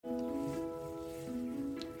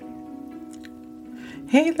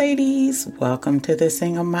Hey ladies, welcome to the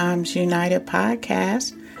Single Moms United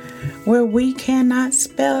podcast, where we cannot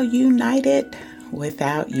spell united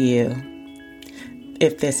without you.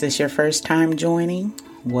 If this is your first time joining,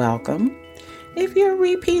 welcome. If you're a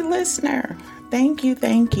repeat listener, thank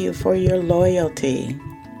you for your loyalty.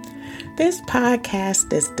 This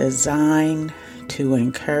podcast is designed to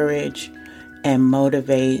encourage and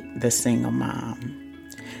motivate the single mom.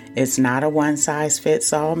 It's not a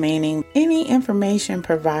one-size-fits-all, meaning any information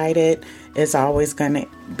provided is always going to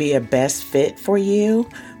be a best fit for you.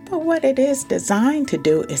 But what it is designed to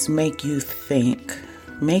do is make you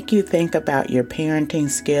think about your parenting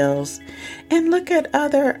skills and look at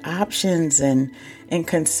other options and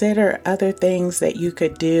consider other things that you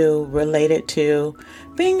could do related to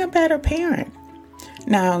being a better parent.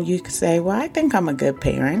 Now, you could say, well, I think I'm a good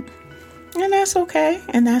parent, and that's okay,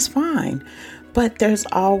 and that's fine. But there's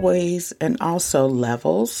always and also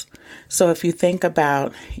levels. So if you think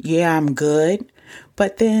about, yeah, I'm good,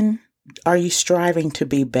 but then are you striving to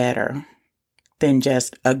be better than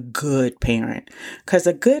just a good parent? Because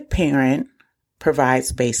a good parent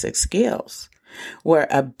provides basic skills, where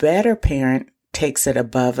a better parent takes it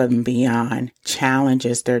above and beyond,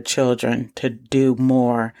 challenges their children to do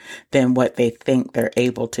more than what they think they're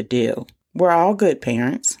able to do. We're all good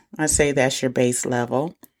parents. I say that's your base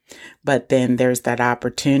level. But then there's that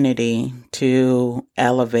opportunity to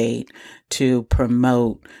elevate, to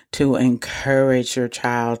promote, to encourage your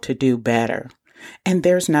child to do better. And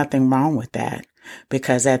there's nothing wrong with that,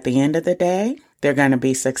 because at the end of the day, they're going to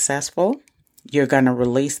be successful. You're going to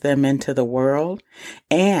release them into the world,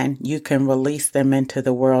 and you can release them into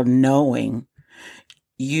the world knowing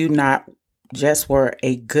you not just were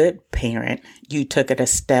a good parent, you took it a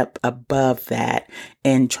step above that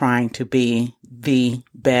in trying to be the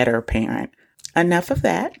better parent. Enough of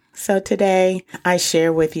that. So today I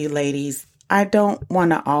share with you ladies, I don't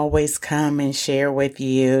want to always come and share with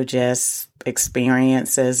you just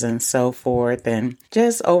experiences and so forth and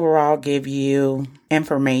just overall give you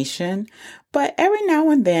information. But every now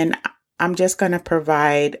and then I'm just going to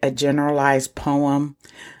provide a generalized poem.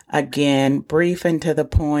 Again, brief and to the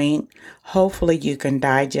point. Hopefully you can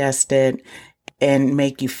digest it and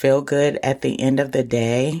make you feel good at the end of the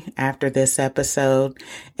day after this episode,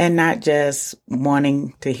 and not just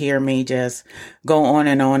wanting to hear me just go on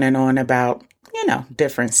and on and on about,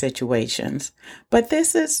 different situations. But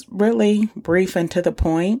this is really brief and to the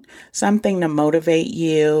point, something to motivate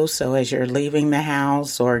you. So as you're leaving the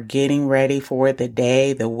house or getting ready for the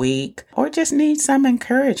day, the week, or just need some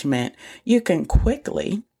encouragement, you can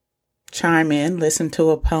quickly chime in, listen to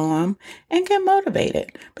a poem, and get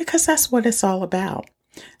motivated, because that's what it's all about.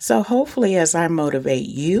 So hopefully as I motivate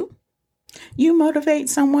you, you motivate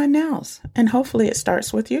someone else. And hopefully it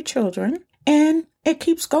starts with your children and it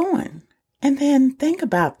keeps going. And then think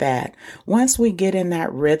about that. Once we get in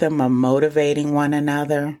that rhythm of motivating one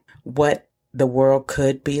another, what the world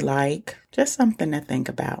could be like, just something to think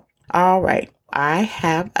about. All right. I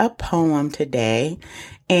have a poem today,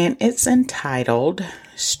 and it's entitled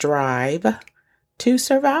Strive to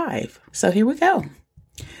Survive. So here we go.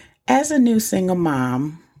 As a new single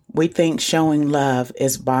mom, we think showing love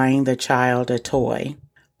is buying the child a toy,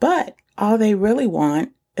 but all they really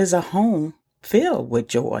want is a home filled with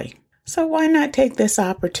joy. So why not take this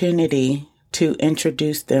opportunity to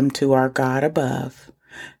introduce them to our God above,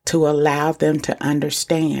 to allow them to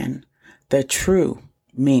understand the true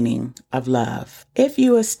meaning of love. If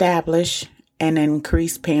you establish and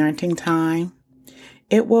increase parenting time,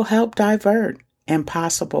 it will help divert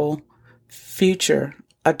impossible future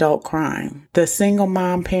adult crime. The single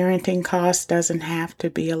mom parenting cost doesn't have to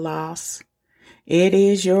be a loss. It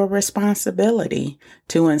is your responsibility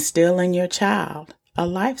to instill in your child a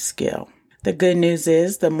life skill. The good news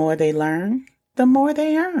is the more they learn, the more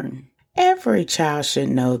they earn. Every child should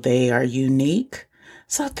know they are unique,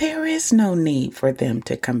 so there is no need for them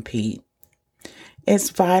to compete. It's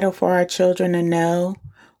vital for our children to know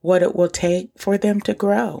what it will take for them to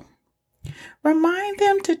grow. Remind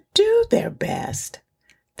them to do their best.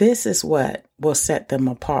 This is what will set them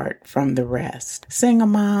apart from the rest. Single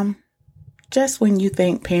mom, just when you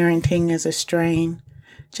think parenting is a strain,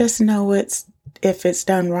 just know if it's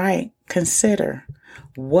done right, consider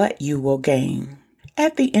what you will gain.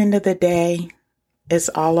 At the end of the day, it's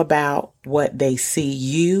all about what they see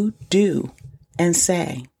you do and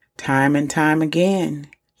say. Time and time again,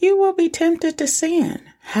 you will be tempted to sin.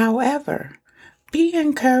 However, be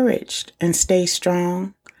encouraged and stay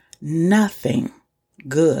strong. Nothing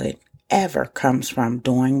good ever comes from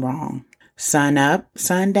doing wrong. Sun up,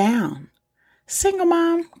 sun down. Single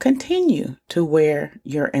mom, continue to wear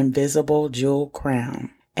your invisible jewel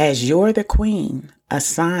crown. as you're the queen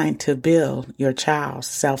assigned to build your child's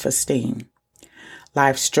self-esteem.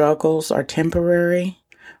 Life struggles are temporary.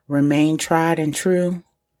 Remain tried and true.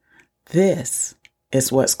 This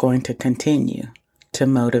is what's going to continue to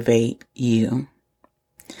motivate you.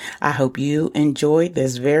 I hope you enjoyed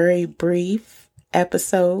this very brief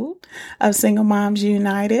episode of Single Moms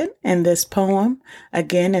United. And this poem,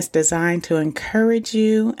 again, is designed to encourage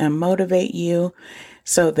you and motivate you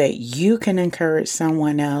so that you can encourage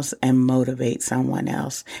someone else and motivate someone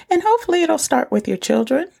else. And hopefully it'll start with your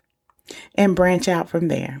children and branch out from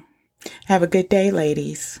there. Have a good day,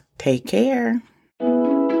 ladies. Take care.